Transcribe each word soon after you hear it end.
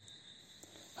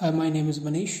Hi, my name is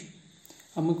Manish.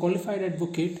 I'm a qualified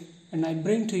advocate and I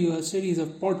bring to you a series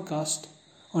of podcasts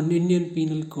on Indian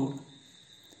Penal Code.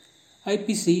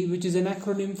 IPC, which is an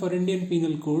acronym for Indian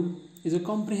Penal Code, is a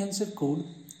comprehensive code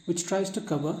which tries to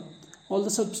cover all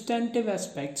the substantive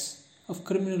aspects of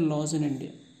criminal laws in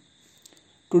India.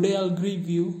 Today I'll give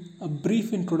you a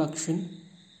brief introduction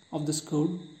of this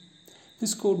code.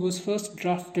 This code was first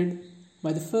drafted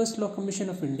by the First Law Commission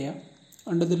of India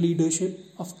under the leadership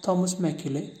of Thomas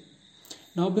Macaulay.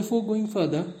 Now, before going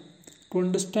further, to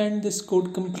understand this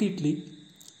code completely,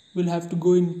 we'll have to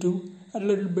go into a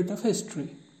little bit of history.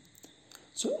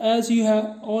 So, as you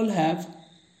all have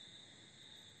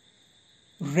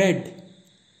read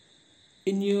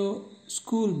in your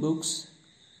school books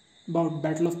about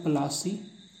Battle of Plassey,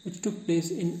 which took place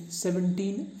in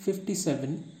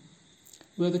 1757,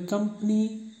 where the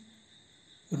company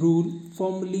rule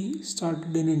formally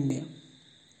started in India.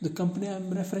 The company I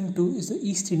am referring to is the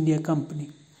East India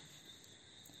Company.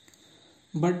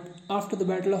 But after the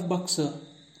Battle of Buxar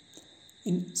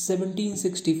in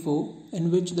 1764, in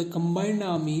which the combined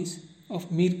armies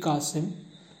of Mir Qasim,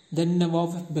 then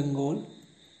Nawab of Bengal,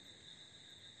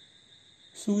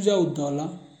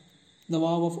 Shuja-ud-Dawla,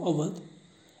 Nawab of Awadh,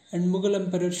 and Mughal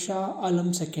Emperor Shah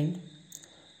Alam II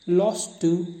lost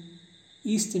to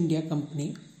East India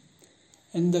Company,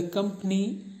 and the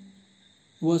company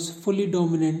was fully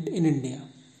dominant in India.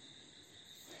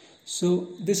 So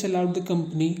this allowed the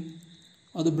company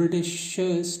or the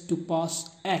Britishers to pass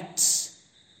acts.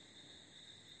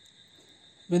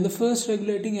 When the first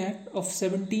regulating act of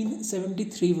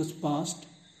 1773 was passed,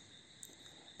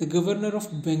 the governor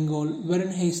of Bengal,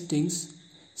 Warren Hastings,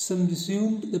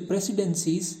 subsumed the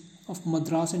presidencies of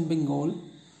Madras and Bengal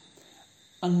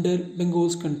under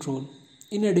Bengal's control.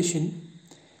 In addition,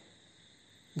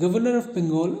 Governor of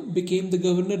Bengal became the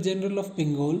Governor General of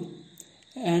Bengal,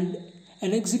 and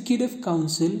an executive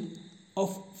council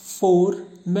of 4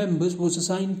 members was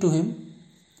assigned to him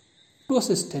to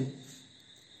assist him.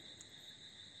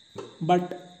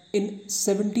 But in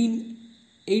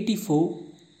 1784,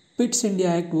 Pitt's India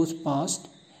Act was passed,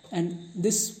 and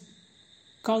this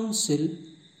council,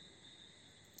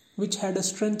 which had a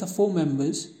strength of 4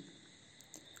 members,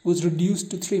 was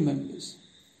reduced to 3 members,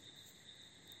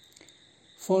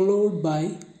 followed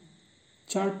by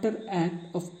Charter Act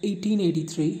of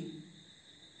 1883.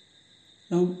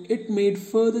 Now, it made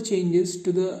further changes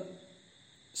to the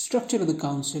structure of the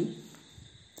council.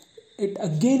 It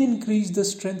again increased the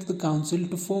strength of the council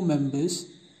to 4 members,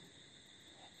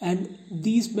 and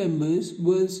these members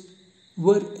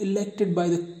were elected by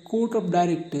the Court of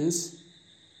Directors,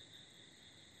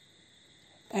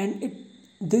 and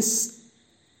this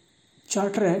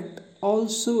Charter Act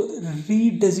also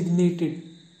redesignated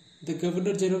the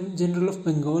Governor General of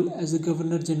Bengal as the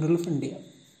Governor General of India.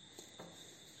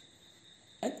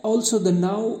 And also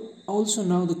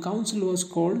now the council was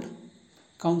called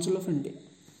Council of India.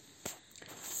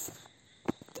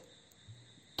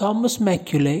 Thomas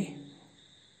Macaulay,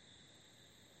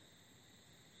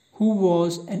 who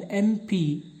was an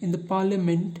MP in the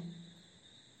Parliament,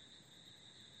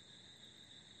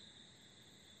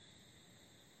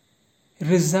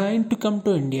 resigned to come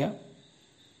to India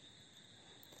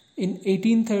in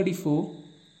 1834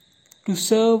 to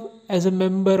serve as a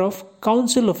member of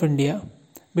Council of India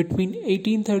between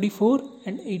 1834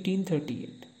 and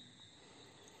 1838.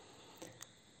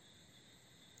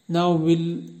 Now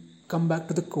we'll come back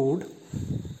to the code.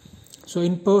 So,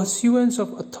 in pursuance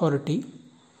of authority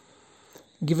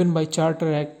given by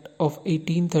Charter Act of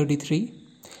 1833,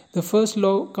 the First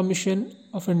Law Commission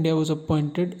of India was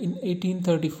appointed in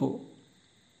 1834.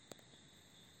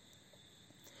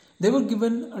 They were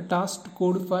given a task to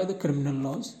codify the criminal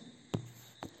laws.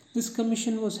 This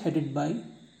commission was headed by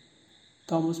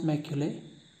Thomas Macaulay,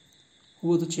 who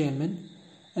was the chairman,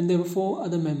 and there were 4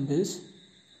 other members.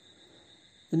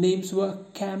 The names were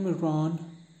Cameron,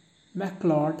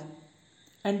 MacLeod,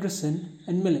 Anderson,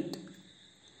 and Millett.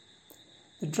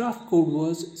 The draft code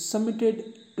was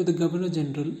submitted to the Governor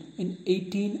General in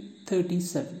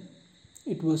 1837.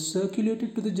 It was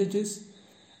circulated to the judges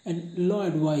and law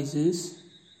advisors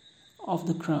of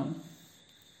the Crown.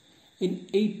 In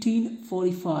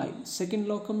 1845, Second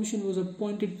Law Commission was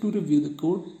appointed to review the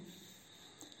code.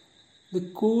 The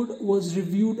code was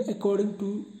reviewed according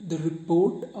to the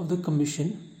report of the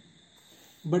commission,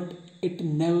 but it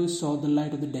never saw the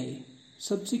light of the day.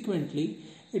 Subsequently,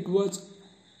 it was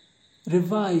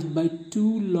revised by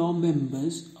 2 law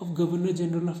members of Governor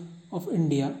General of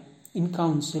India in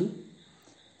Council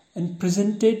and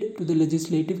presented to the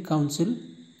Legislative Council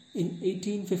in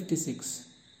 1856.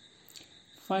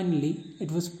 Finally,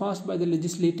 it was passed by the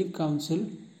Legislative Council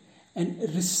and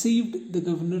received the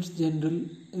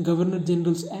Governor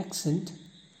General's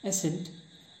assent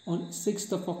on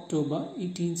 6th of October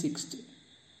 1860.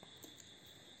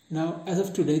 Now, as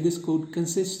of today, this code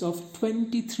consists of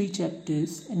 23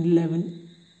 chapters and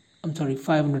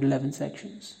 511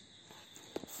 sections.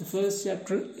 The first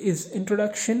chapter is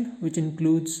Introduction, which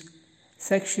includes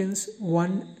sections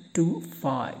 1 to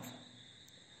 5.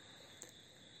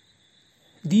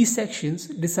 These sections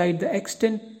decide the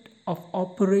extent of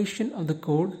operation of the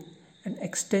code and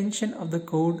extension of the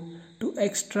code to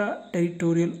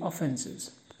extraterritorial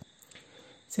offences.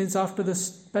 Since after the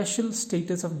special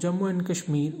status of Jammu and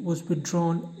Kashmir was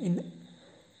withdrawn in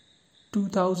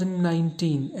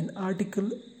 2019 and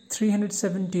Article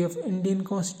 370 of Indian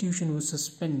Constitution was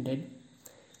suspended,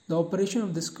 the operation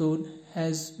of this code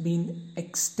has been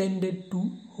extended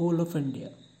to whole of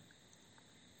India.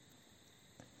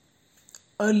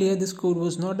 Earlier, this code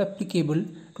was not applicable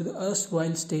to the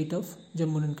erstwhile state of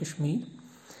Jammu and Kashmir,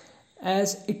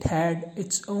 as it had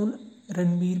its own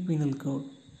Ranbir Penal Code.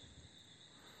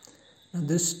 Now,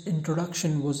 this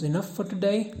introduction was enough for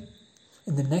today.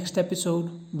 In the next episode,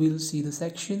 we'll see the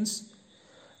sections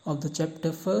of the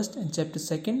chapter 1st and chapter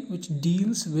 2nd, which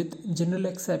deals with general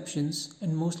exceptions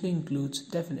and mostly includes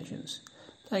definitions.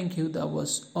 Thank you. That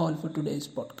was all for today's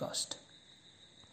podcast.